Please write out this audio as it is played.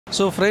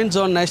So friends,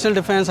 on National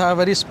Defence, I have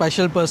a very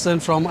special person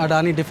from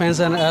Adani Defence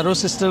and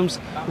Aerosystems,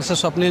 Mr.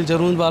 Swapnil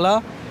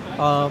Jarundwala.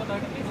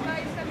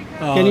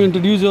 Can you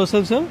introduce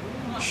yourself, sir?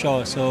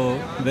 Sure. So,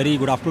 very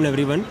good afternoon,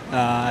 everyone.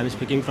 I'm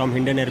speaking from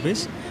Hindan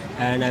Airbase,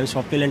 and I'm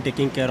Swapnil and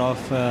taking care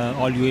of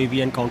all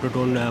UAV and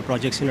counter-drone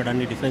projects in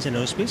Adani Defence and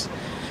Aerospace.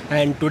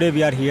 And today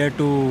we are here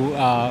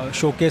to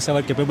showcase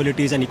our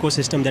capabilities and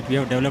ecosystem that we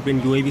have developed in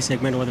UAV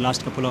segment over the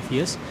last couple of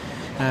years.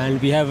 And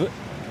we have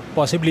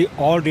possibly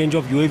all range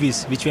of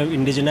UAVs which we have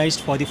indigenized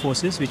for the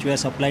forces, which we are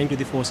supplying to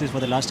the forces for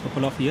the last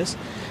couple of years,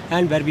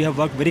 and where we have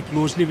worked very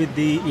closely with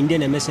the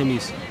Indian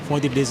MSMEs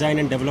for the design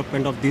and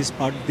development of these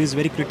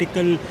very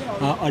critical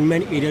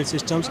unmanned aerial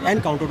systems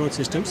and counter-drone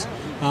systems,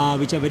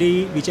 which are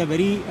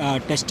very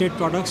tested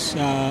products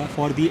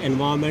for the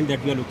environment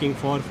that we are looking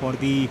for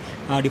the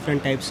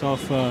different types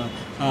of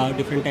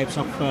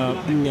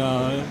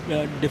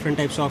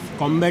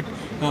combat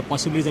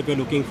possibilities that we are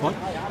looking for,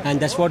 and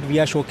that's what we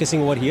are showcasing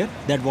over here.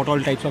 That what all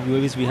types of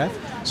UAVs we have.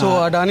 So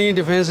Adani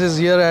Defence is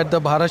here at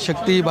the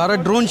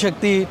Bharat Drone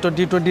Shakti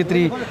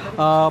 2023.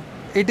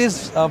 It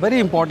is very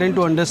important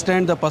to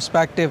understand the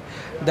perspective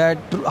that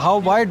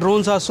why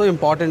drones are so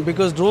important,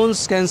 because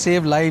drones can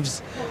save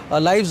lives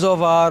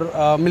of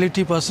our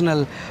military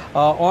personnel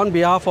on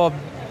behalf of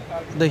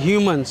the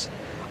humans.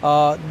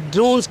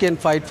 Drones can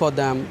fight for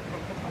them.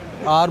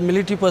 Our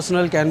military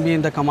personnel can be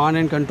in the command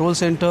and control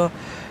center,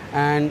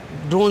 and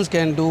drones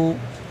can do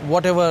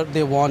whatever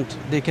they want.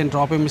 They can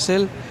drop a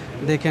missile,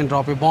 they can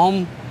drop a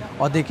bomb,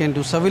 or they can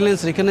do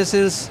surveillance,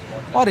 reconnaissance,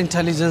 or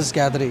intelligence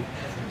gathering.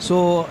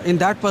 So in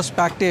that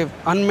perspective,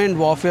 unmanned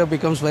warfare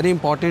becomes very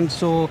important.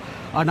 So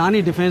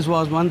Adani Defence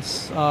was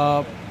once,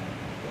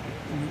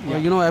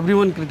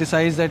 everyone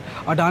criticized that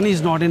Adani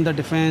is not in the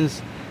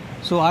defence.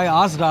 So I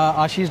asked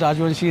Ashish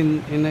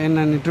Rajwanshi in an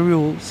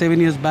interview 7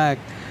 years back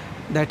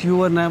that you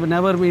were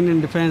never been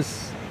in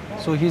defence.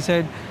 So he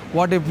said,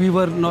 what if we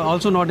were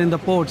also not in the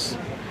ports?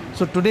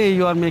 So today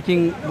you are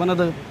making one of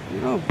the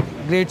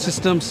great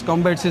systems,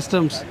 combat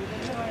systems.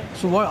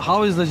 So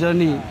how is the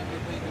journey?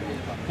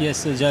 Yes,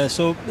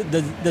 so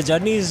the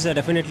journey is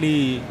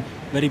definitely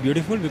very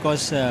beautiful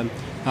because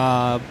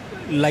as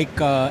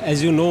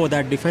you know,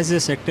 that defense is a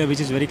sector which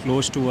is very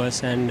close to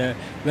us, and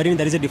wherein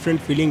there is a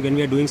different feeling when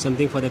we are doing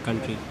something for the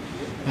country.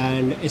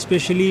 And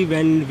especially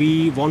when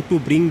we want to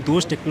bring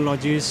those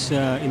technologies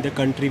in the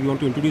country, we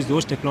want to introduce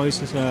those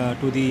technologies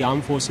to the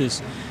armed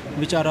forces,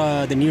 which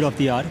are the need of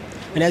the hour.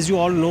 And as you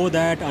all know,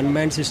 that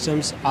unmanned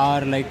systems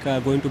are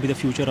going to be the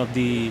future of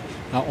the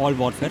all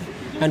warfare.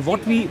 And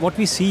what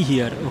we see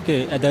here,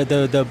 okay,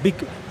 the big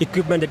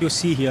equipment that you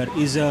see here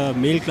is a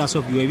male class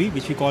of UAV,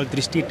 which we call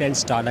Drishti 10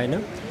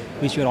 Starliner,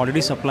 which we are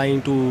already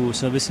supplying to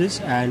services,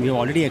 and we have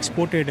already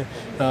exported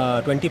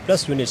 20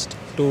 plus units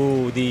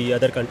to the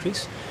other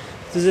countries.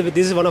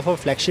 This is one of our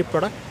flagship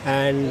product,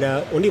 and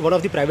only one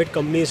of the private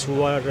companies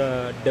who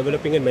are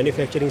developing and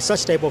manufacturing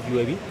such type of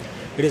UAV.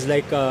 It is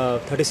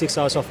 36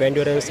 hours of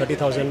endurance,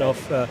 30,000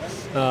 of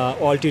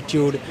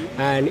altitude,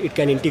 and it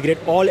can integrate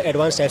all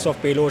advanced types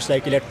of payloads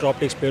like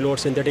electro-optics payload,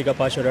 synthetic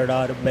aperture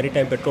radar,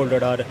 maritime patrol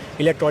radar,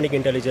 electronic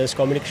intelligence,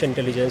 communication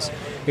intelligence.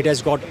 It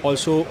has got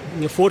also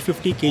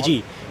 450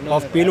 kg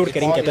of payload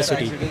carrying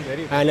capacity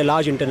and a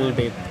large internal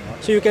bay.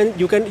 So you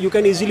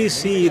can easily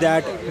see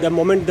that the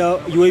moment the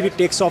UAV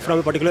takes off from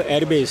a particular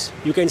airbase,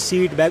 you can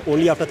see it back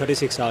only after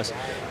 36 hours,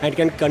 and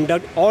can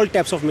conduct all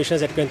types of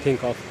missions that you can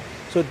think of.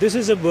 So this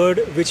is a bird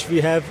which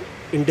we have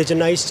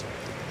indigenized,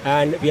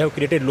 and we have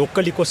created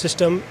local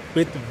ecosystem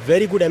with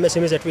very good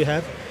MSMEs that we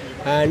have.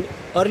 And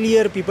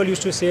earlier people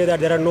used to say that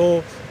there are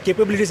no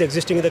capabilities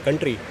existing in the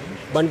country.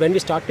 But when we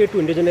started to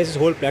indigenize this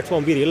whole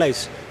platform, we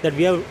realized that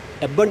we have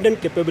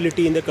abundant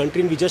capability in the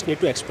country and we just need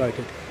to exploit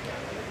it.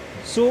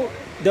 So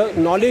the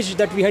knowledge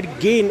that we had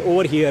gained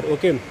over here,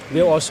 okay, we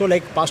have also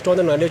passed on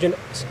the knowledge in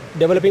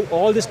developing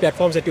all these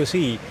platforms that you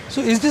see.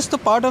 So is this the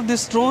part of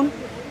this drone?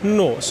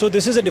 No, so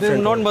this is a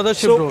different drone. Not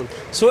mothership drone.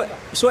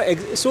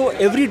 So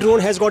every drone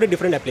has got a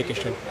different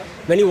application.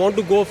 When you want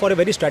to go for a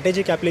very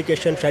strategic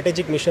application,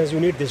 strategic missions,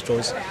 you need these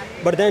drones.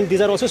 But then these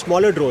are also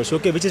smaller drones,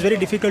 okay, which is very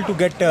difficult to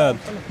get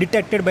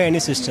detected by any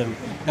system.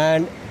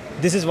 And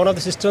this is one of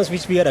the systems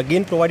which we are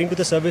again providing to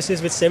the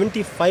services with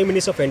 75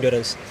 minutes of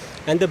endurance.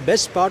 And the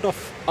best part of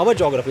our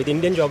geography, the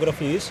Indian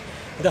geography, is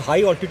the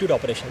high altitude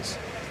operations,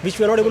 which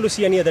we are not able to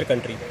see any other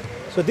country.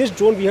 So this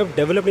drone we have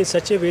developed in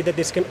such a way that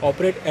this can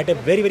operate at a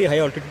very, very high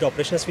altitude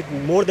operations with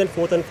more than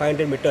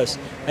 4,500 meters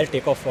at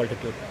takeoff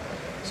altitude.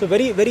 So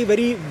very, very,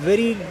 very,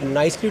 very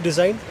nicely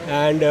designed.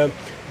 And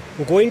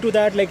going to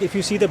that, if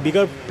you see the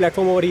bigger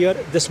platform over here,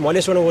 the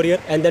smallest one over here,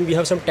 and then we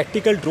have some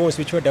tactical drones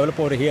which were developed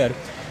over here.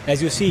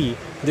 As you see,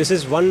 this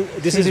is one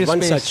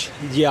such.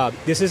 Yeah,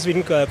 this is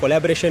in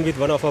collaboration with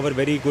one of our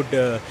very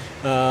good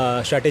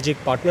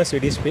strategic partners,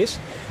 Aerospace.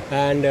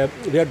 And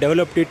we have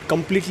developed it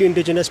completely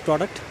indigenous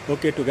product,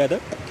 okay, together.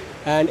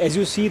 And as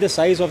you see the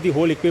size of the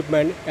whole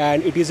equipment,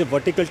 and it is a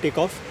vertical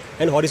takeoff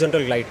and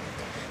horizontal glide.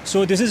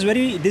 So this is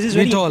very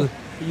VTOL.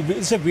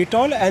 It's a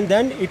VTOL, and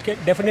then it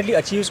definitely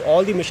achieves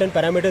all the mission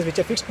parameters which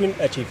a fixed wing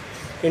achieves.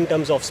 in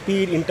terms of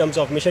speed, in terms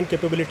of mission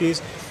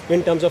capabilities,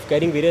 in terms of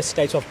carrying various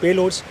types of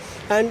payloads.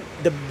 And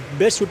the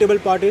best suitable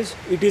part is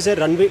it is a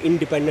runway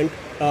independent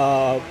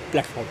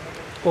platform.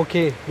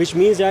 Okay. Which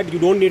means that you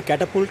don't need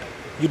catapult,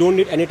 you don't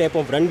need any type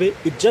of runway.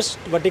 It just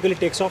vertically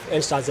takes off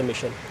and starts the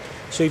mission.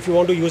 So if you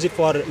want to use it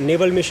for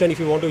naval mission, if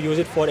you want to use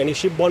it for any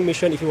shipborne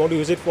mission, if you want to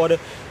use it for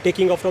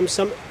taking off from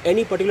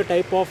any particular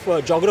type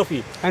of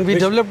geography. And we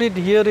developed it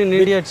here in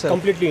India itself.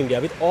 Completely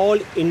India, with all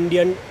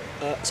Indian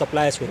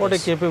suppliers with What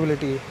us. a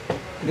capability.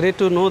 Great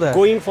to know that.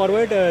 Going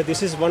forward,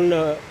 this is one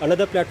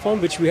another platform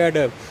which we had.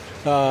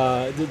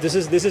 This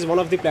is one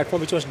of the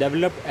platform which was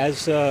developed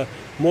as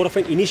more of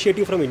an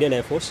initiative from Indian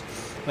Air Force.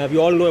 We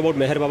all know about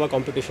Meher Baba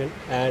competition,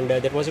 and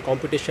that was a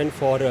competition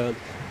for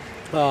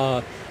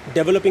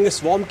developing a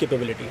swarm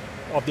capability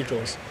of the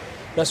drones.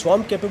 Now,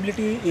 swarm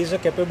capability is a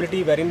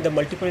capability wherein the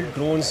multiple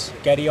drones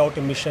carry out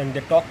a mission, they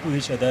talk to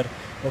each other,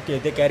 okay,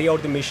 they carry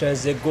out the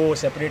missions, they go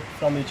separate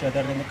from each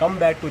other, then they come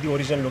back to the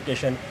original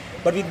location,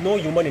 but with no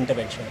human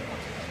intervention.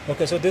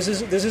 Okay, so this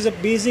is a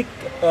basic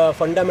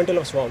fundamental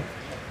of swarm.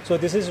 So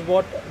this is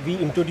what we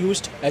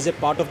introduced as a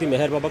part of the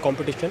Meher Baba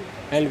competition,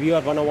 and we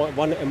are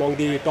one among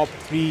the top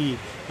 3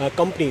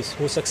 companies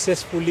who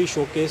successfully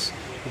showcase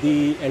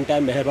the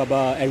entire Meher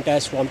Baba, entire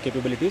swarm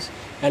capabilities,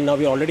 and now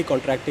we are already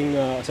contracting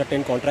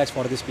certain contracts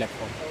for this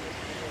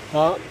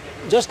platform.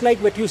 Just like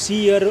what you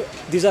see here,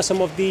 these are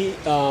some of the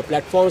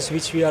platforms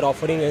which we are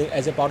offering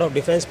as a part of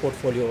defense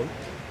portfolio.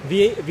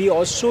 We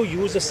also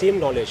use the same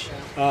knowledge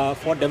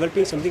for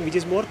developing something which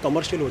is more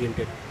commercial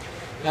oriented.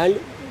 And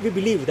we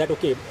believe that,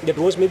 okay, the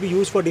drones may be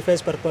used for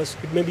defense purpose,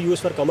 it may be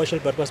used for commercial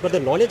purpose, but the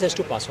knowledge has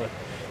to pass on.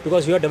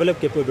 Because you have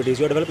developed capabilities,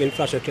 you have developed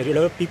infrastructure, you have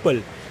developed people,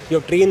 you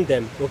have trained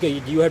them, okay,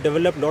 you have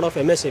developed a lot of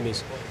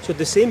MSMEs. So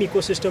the same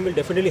ecosystem will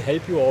definitely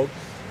help you out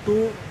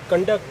to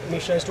conduct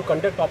missions, to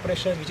conduct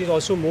operations, which is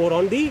also more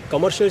on the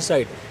commercial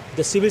side,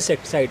 the civil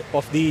side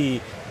of the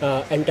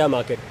entire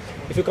market.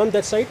 If you come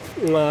that side,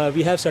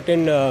 we have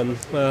certain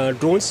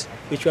drones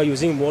which we are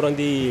using more on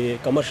the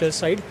commercial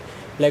side.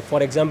 Like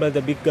for example,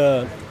 the big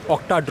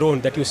Octa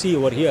drone that you see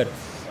over here.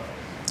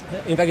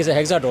 In fact, it's a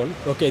Hexa drone.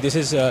 Okay, this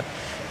is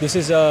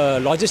a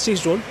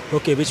logistics drone.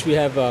 Okay, which we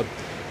have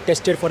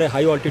tested for a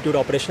high altitude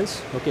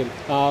operations. Okay,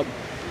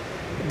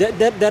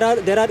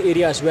 there are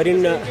areas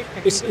wherein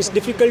it's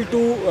difficult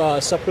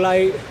to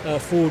supply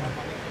food.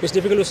 It's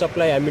difficult to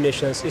supply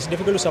ammunition. It's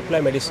difficult to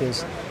supply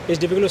medicines. It's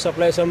difficult to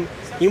supply some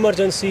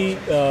emergency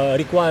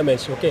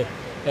requirements. Okay,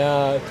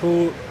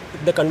 through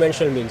the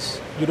conventional means.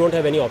 You don't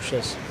have any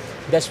options.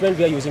 That's when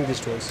we are using these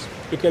drones.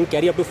 It can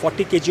carry up to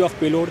 40 kg of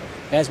payload,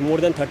 has more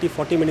than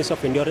 30-40 minutes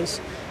of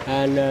endurance,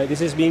 and this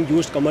is being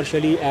used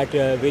commercially at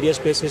various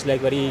places like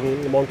very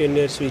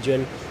mountainous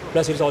region.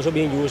 Plus, it's also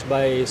being used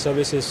by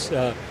services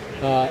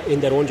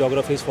in their own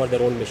geographies for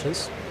their own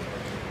missions.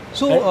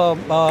 So,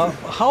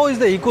 how is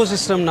the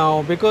ecosystem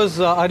now? Because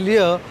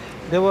earlier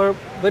there were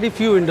very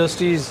few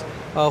industries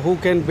who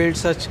can build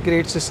such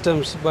great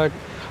systems, but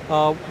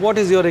what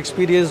is your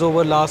experience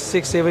over last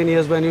 6-7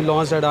 years when you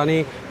launched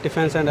Adani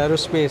Defence and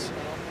Aerospace?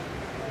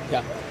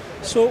 Yeah.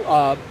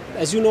 So,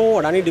 as you know,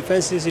 Adani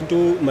Defence is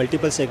into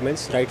multiple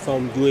segments, right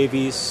from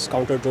UAVs,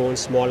 counter drones,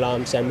 small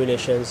arms,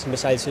 ammunitions,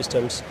 missile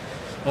systems.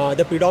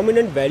 The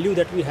predominant value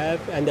that we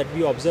have and that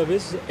we observe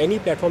is any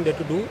platform that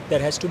you do, there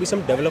has to be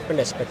some development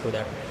aspect to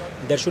that.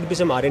 There should be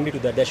some R&D to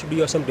that. There should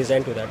be some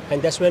design to that.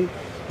 And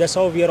that's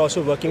how we are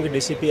also working with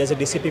DCP as a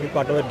DCP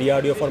partner with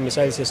DRDO for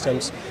missile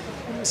systems.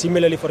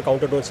 Similarly for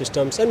counter drone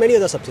systems and many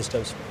other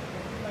subsystems,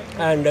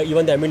 and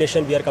even the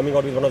ammunition, we are coming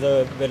out with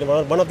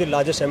one of the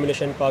largest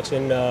ammunition parks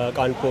in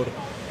Kanpur.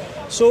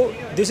 So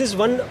this is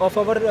one of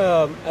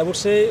our I would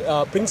say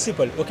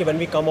principle. Okay, when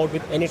we come out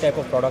with any type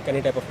of product,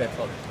 any type of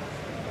platform.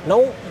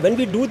 Now, when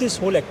we do this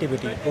whole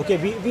activity, okay,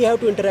 we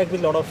have to interact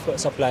with a lot of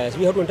suppliers.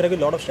 We have to interact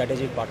with a lot of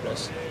strategic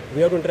partners.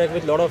 We have to interact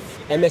with a lot of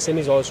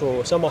MSMEs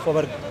also. Some of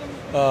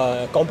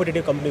our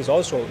competitive companies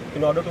also,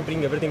 in order to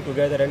bring everything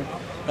together and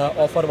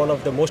offer one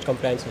of the most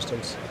compliant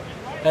systems.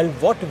 And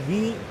what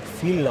we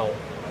feel now,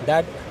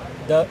 that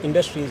the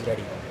industry is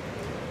ready.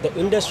 The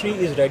industry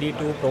is ready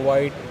to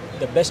provide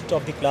the best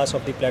of the class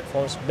of the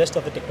platforms, best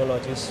of the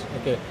technologies.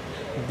 Okay,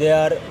 they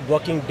are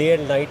working day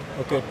and night,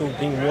 okay, to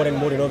bring more and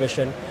more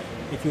innovation.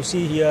 If you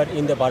see here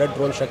in the Bharat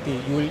Drone Shakti,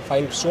 you will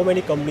find so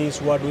many companies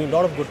who are doing a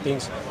lot of good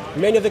things.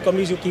 Many of the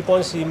companies you keep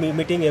on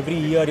meeting every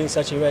year in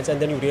such events,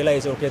 and then you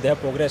realize, okay, they have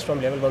progressed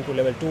from level 1 to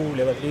level 2,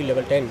 level 3,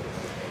 level 10.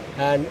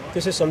 And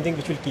this is something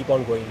which will keep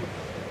on going.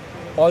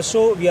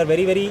 Also, we are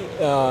very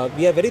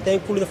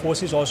thankful to the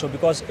forces also,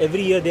 because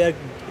every year they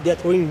are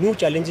throwing new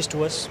challenges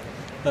to us.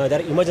 There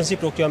are emergency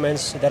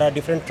procurements, there are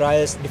different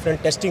trials,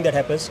 different testing that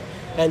happens.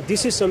 And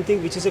this is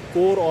something which is a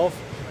core of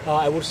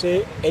I would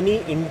say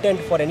any intent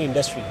for any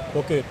industry,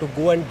 okay, to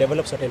go and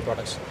develop certain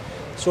products.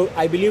 So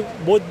I believe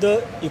both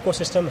the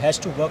ecosystem has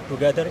to work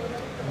together,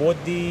 both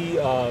the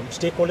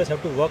stakeholders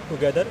have to work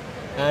together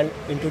and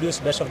introduce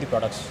best of the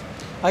products.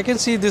 I can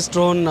see this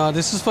drone,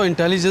 this is for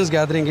intelligence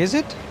gathering, is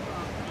it?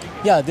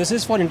 Yeah, this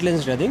is for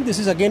intelligence gathering. This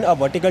is again a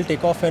vertical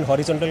takeoff and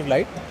horizontal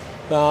glide.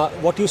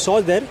 what you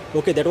saw there,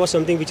 okay, that was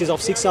something which is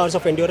of 6 hours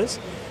of endurance.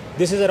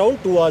 This is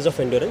around 2 hours of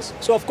endurance.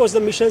 So of course the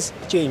missions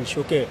change,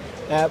 okay.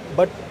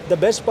 But the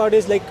best part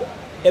is like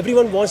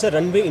everyone wants a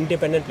runway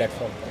independent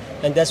platform,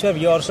 and that's why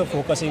we are also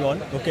focusing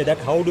on, okay, that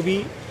how do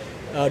we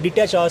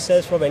detach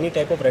ourselves from any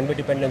type of runway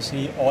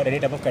dependency or any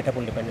type of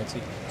catapult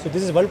dependency. So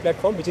this is one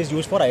platform which is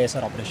used for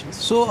ISR operations.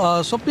 So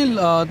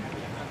Swapnil,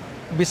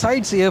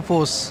 besides Air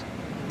Force,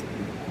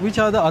 which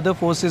are the other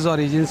forces or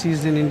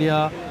agencies in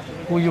India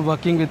who you're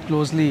working with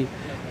closely,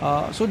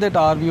 so that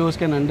our viewers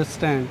can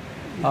understand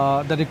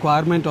the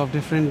requirement of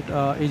different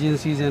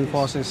agencies and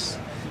forces?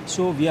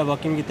 So we are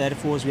working with Air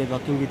Force, we are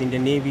working with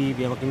Indian Navy,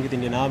 we are working with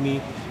Indian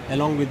Army.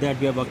 Along with that,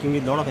 we are working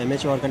with a lot of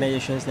MHA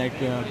organizations like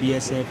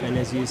BSF,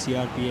 NSG,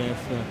 CRPF.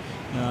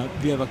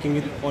 We are working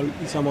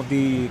with some of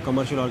the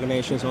commercial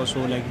organizations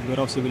also, like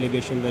Bureau of Civil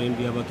Aviation, wherein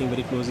we are working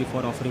very closely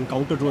for offering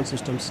counter-drone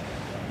systems,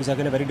 which are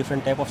again a very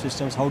different type of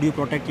systems. How do you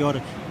protect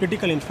your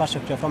critical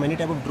infrastructure from any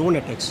type of drone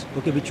attacks,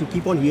 okay, which you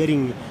keep on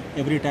hearing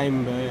every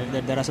time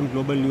that there are some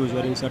global news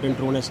wherein certain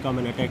drone has come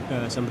and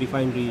attacked some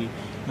refinery,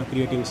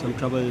 creating some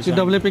troubles. So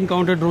developing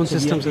counter-drone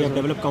systems. We have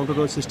developed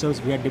counter-drone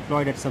systems. We are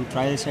deployed at some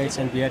trial sites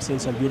and we have seen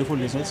some beautiful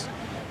results.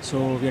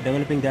 So we are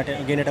developing that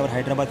again at our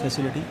Hyderabad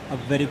facility. A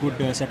very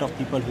good set of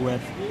people who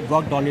have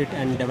worked on it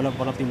and developed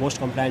one of the most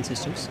compliant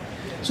systems.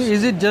 So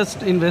is it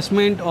just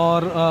investment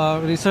or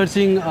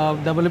researching,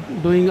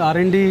 doing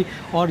R&D,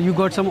 or you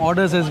got some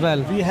orders as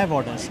well? We have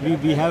orders.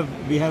 We have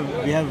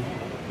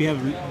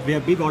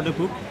big order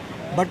book.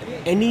 But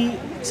any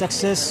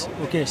success,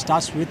 okay,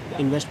 starts with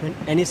investment.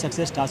 Any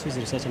success starts with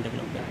research and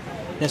development.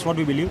 That's what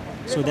we believe.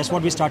 So that's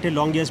what we started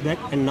long years back,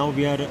 and now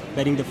we are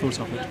bearing the fruits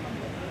of it.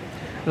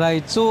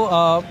 Right.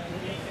 So,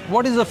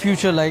 what is the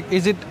future like?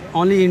 Is it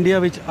only India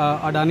which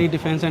Adani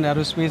Defence and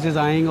Aerospace is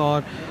eyeing,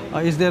 or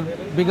is there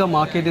bigger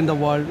market in the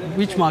world?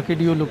 Which market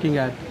are you looking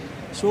at?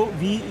 So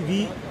we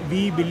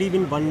believe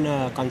in one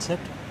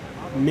concept: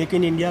 make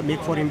in India,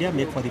 make for India,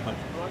 make for the world.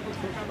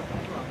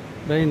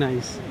 Very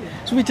nice.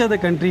 So which are the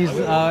countries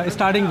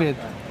starting with?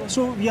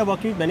 So we are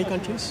working with many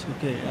countries,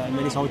 okay,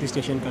 many Southeast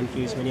Asian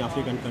countries, many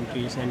African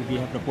countries, and we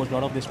have proposed a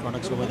lot of these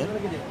products over there,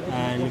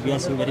 and we are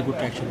seeing very good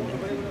traction in them.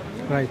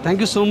 Right. Thank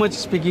you so much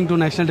speaking to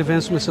National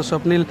Defence, Mr.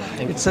 Swapnil.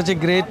 It's such a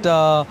great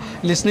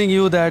listening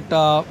you that,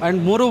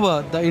 and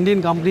moreover, the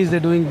Indian companies, they're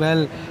doing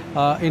well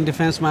in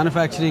defence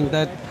manufacturing.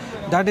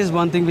 That is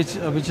one thing which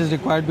is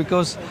required,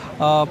 because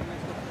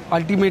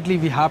ultimately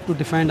we have to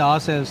defend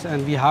ourselves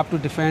and we have to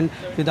defend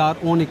with our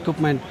own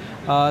equipment.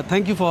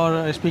 Thank you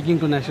for speaking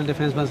to National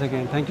Defence once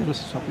again. Thank you,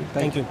 Mr. Shakti.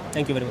 Thank you.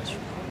 Thank you very much.